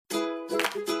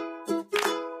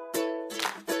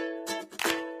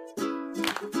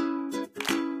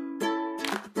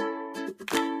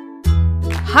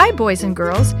Hi, boys and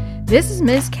girls. This is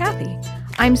Ms. Kathy.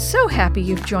 I'm so happy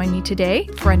you've joined me today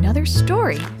for another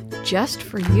story just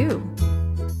for you.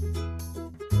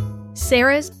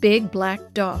 Sarah's Big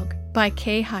Black Dog by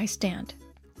Kay Highstand.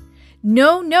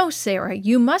 No, Sarah,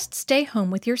 you must stay home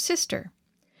with your sister.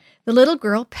 The little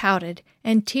girl pouted,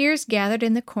 and tears gathered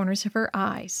in the corners of her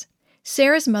eyes.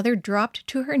 Sarah's mother dropped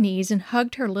to her knees and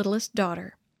hugged her littlest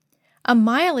daughter. "A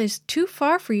mile is too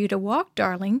far for you to walk,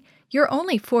 darling. You're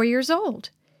only 4 years old."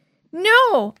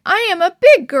 "No, I am a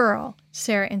big girl,"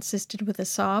 Sarah insisted with a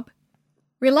sob.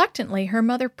 Reluctantly, her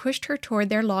mother pushed her toward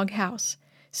their log house.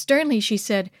 Sternly, she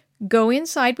said, "Go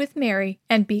inside with Mary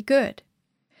and be good."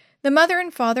 The mother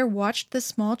and father watched the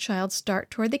small child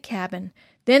start toward the cabin.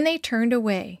 Then they turned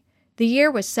away. The year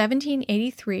was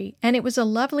 1783, and it was a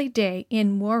lovely day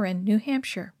in Warren, New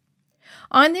Hampshire.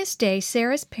 On this day,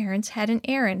 Sarah's parents had an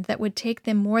errand that would take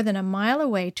them more than a mile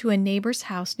away to a neighbor's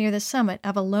house near the summit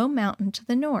of a low mountain to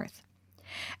the north.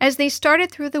 As they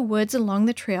started through the woods along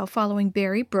the trail following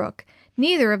Berry Brook,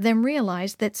 neither of them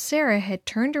realized that Sarah had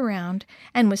turned around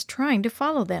and was trying to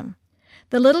follow them.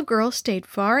 The little girl stayed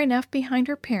far enough behind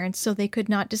her parents so they could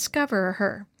not discover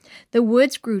her. The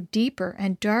woods grew deeper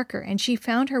and darker, and she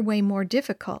found her way more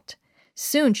difficult.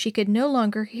 Soon she could no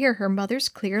longer hear her mother's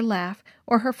clear laugh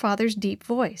or her father's deep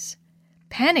voice.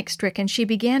 Panic-stricken, she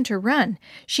began to run.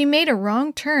 She made a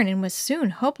wrong turn and was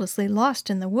soon hopelessly lost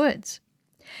in the woods.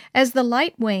 As the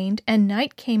light waned and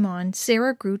night came on,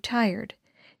 Sarah grew tired.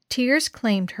 Tears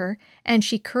claimed her, and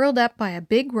she curled up by a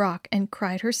big rock and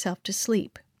cried herself to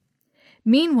sleep.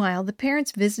 Meanwhile, the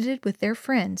parents visited with their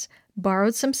friends,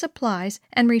 borrowed some supplies,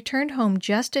 and returned home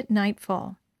just at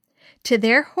nightfall. To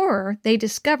their horror, they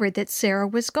discovered that Sarah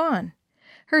was gone.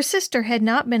 Her sister had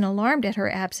not been alarmed at her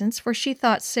absence, for she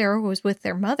thought Sarah was with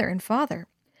their mother and father.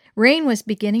 Rain was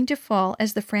beginning to fall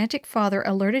as the frantic father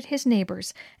alerted his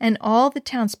neighbors, and all the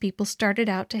townspeople started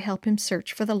out to help him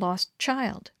search for the lost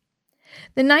child.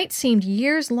 The night seemed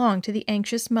years long to the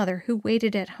anxious mother who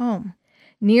waited at home.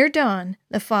 Near dawn,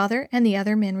 the father and the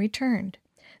other men returned.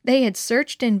 They had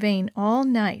searched in vain all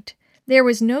night. There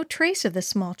was no trace of the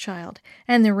small child,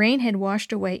 and the rain had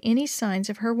washed away any signs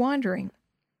of her wandering.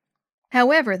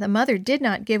 However, the mother did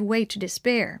not give way to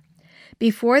despair.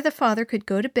 Before the father could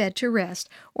go to bed to rest,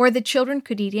 or the children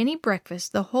could eat any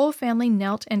breakfast, the whole family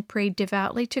knelt and prayed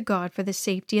devoutly to God for the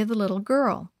safety of the little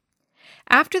girl.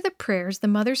 After the prayers, the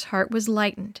mother's heart was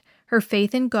lightened, her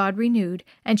faith in God renewed,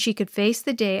 and she could face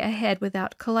the day ahead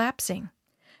without collapsing.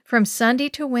 From Sunday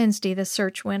to Wednesday, the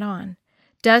search went on.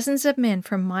 Dozens of men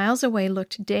from miles away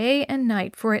looked day and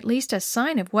night for at least a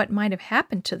sign of what might have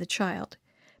happened to the child.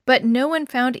 But no one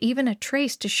found even a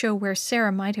trace to show where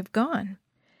Sarah might have gone.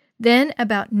 Then,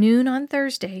 about noon on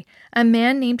Thursday, a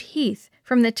man named Heath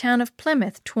from the town of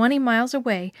Plymouth, 20 miles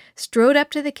away, strode up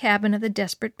to the cabin of the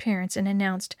desperate parents and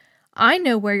announced, "I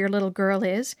know where your little girl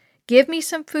is. Give me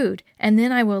some food, and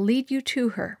then I will lead you to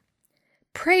her."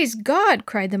 "Praise God!"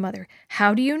 cried the mother.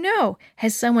 "How do you know?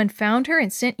 Has someone found her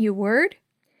and sent you word?"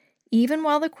 Even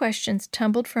while the questions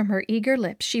tumbled from her eager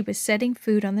lips, she was setting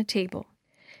food on the table.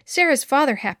 Sarah's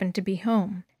father happened to be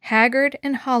home. Haggard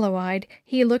and hollow-eyed,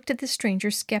 he looked at the stranger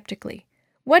skeptically.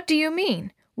 "What do you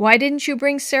mean? Why didn't you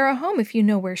bring Sarah home if you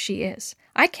know where she is?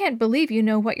 I can't believe you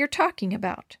know what you're talking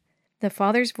about." The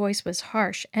father's voice was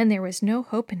harsh, and there was no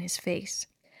hope in his face.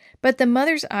 But the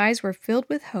mother's eyes were filled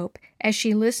with hope as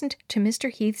she listened to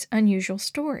Mr. Heath's unusual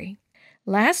story.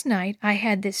 "Last night I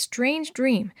had this strange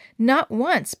dream, not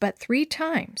once but 3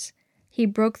 times." He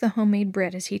broke the homemade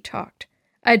bread as he talked.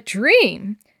 "A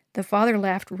dream?" The father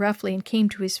laughed roughly and came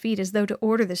to his feet as though to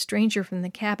order the stranger from the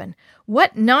cabin.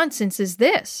 "What nonsense is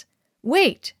this?"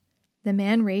 "Wait!" The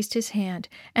man raised his hand,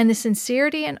 and the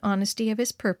sincerity and honesty of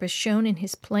his purpose shone in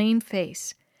his plain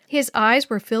face. His eyes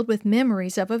were filled with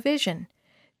memories of a vision.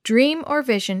 "Dream or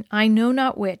vision, I know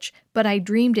not which, but I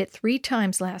dreamed it 3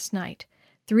 times last night.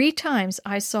 3 times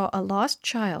I saw a lost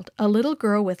child, a little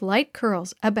girl with light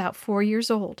curls, about 4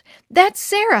 years old." "That's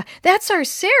Sarah! That's our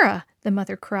Sarah!" the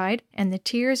mother cried, and the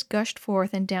tears gushed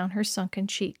forth and down her sunken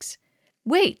cheeks.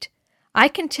 "Wait! I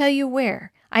can tell you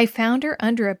where. I found her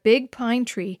under a big pine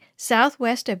tree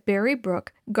southwest of Berry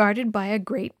Brook, guarded by a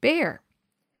great bear."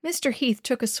 Mr. Heath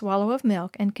took a swallow of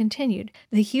milk and continued,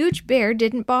 "The huge bear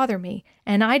didn't bother me,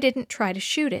 and I didn't try to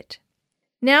shoot it."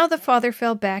 Now the father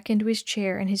fell back into his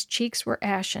chair, and his cheeks were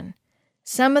ashen.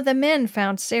 "Some of the men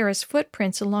found Sarah's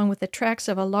footprints along with the tracks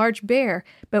of a large bear,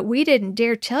 but we didn't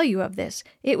dare tell you of this.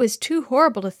 It was too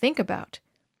horrible to think about."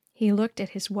 He looked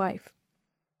at his wife.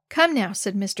 "Come now,"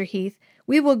 said Mr. Heath,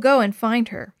 "we will go and find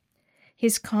her."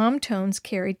 His calm tones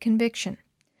carried conviction.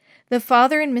 The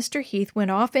father and Mr. Heath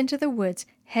went off into the woods,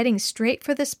 heading straight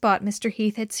for the spot Mr.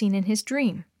 Heath had seen in his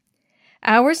dream.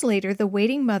 Hours later, the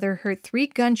waiting mother heard 3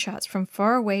 gunshots from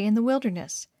far away in the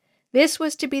wilderness. This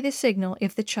was to be the signal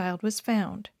if the child was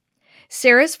found.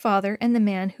 Sarah's father and the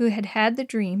man who had had the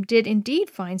dream did indeed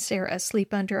find Sarah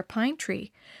asleep under a pine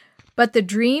tree, but the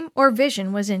dream or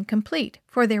vision was incomplete,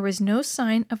 for there was no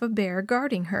sign of a bear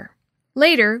guarding her.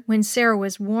 Later, when Sarah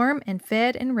was warm and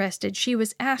fed and rested, she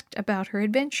was asked about her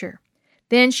adventure.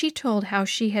 Then she told how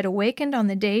she had awakened on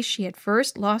the day she had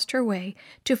first lost her way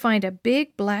to find a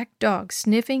big black dog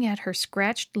sniffing at her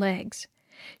scratched legs.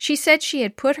 She said she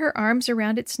had put her arms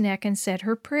around its neck and said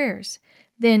her prayers.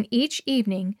 Then each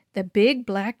evening, the big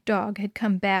black dog had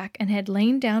come back and had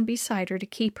lain down beside her to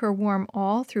keep her warm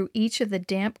all through each of the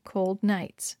damp, cold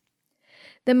nights.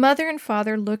 The mother and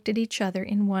father looked at each other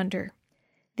in wonder.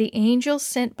 "The angels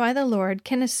sent by the Lord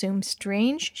can assume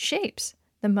strange shapes,"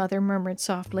 the mother murmured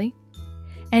softly.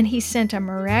 "And he sent a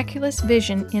miraculous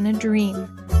vision in a dream,"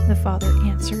 the father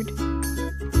answered.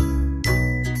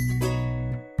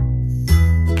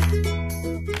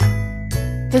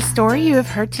 The story you have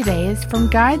heard today is from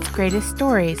Guide's Greatest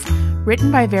Stories,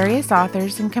 written by various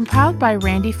authors and compiled by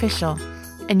Randy Fischel,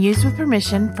 and used with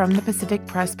permission from the Pacific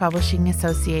Press Publishing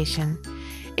Association.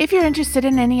 If you're interested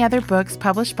in any other books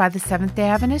published by the Seventh-day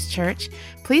Adventist Church,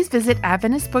 please visit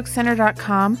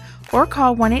AdventistBookCenter.com or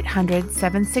call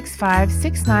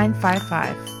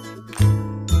 1-800-765-6955.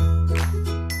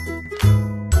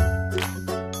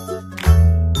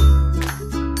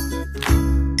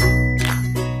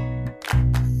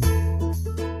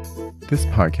 This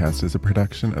podcast is a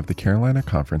production of the Carolina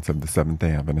Conference of the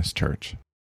Seventh-day Adventist Church.